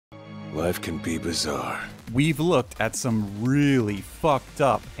Life can be bizarre. We've looked at some really fucked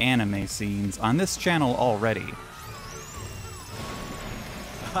up anime scenes on this channel already.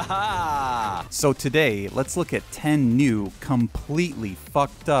 So today, let's look at 10 new, completely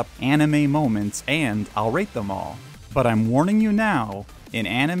fucked up anime moments and I'll rate them all. But I'm warning you now, in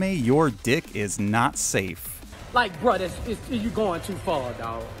anime, your dick is not safe. Like, bro, you going too far,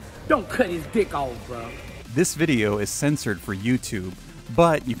 dog. Don't cut his dick off, bro. This video is censored for YouTube,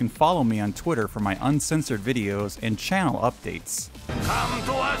 but you can follow me on Twitter for my uncensored videos and channel updates. Come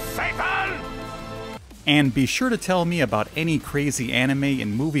to us, Satan! And be sure to tell me about any crazy anime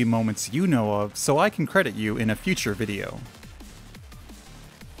and movie moments you know of so I can credit you in a future video.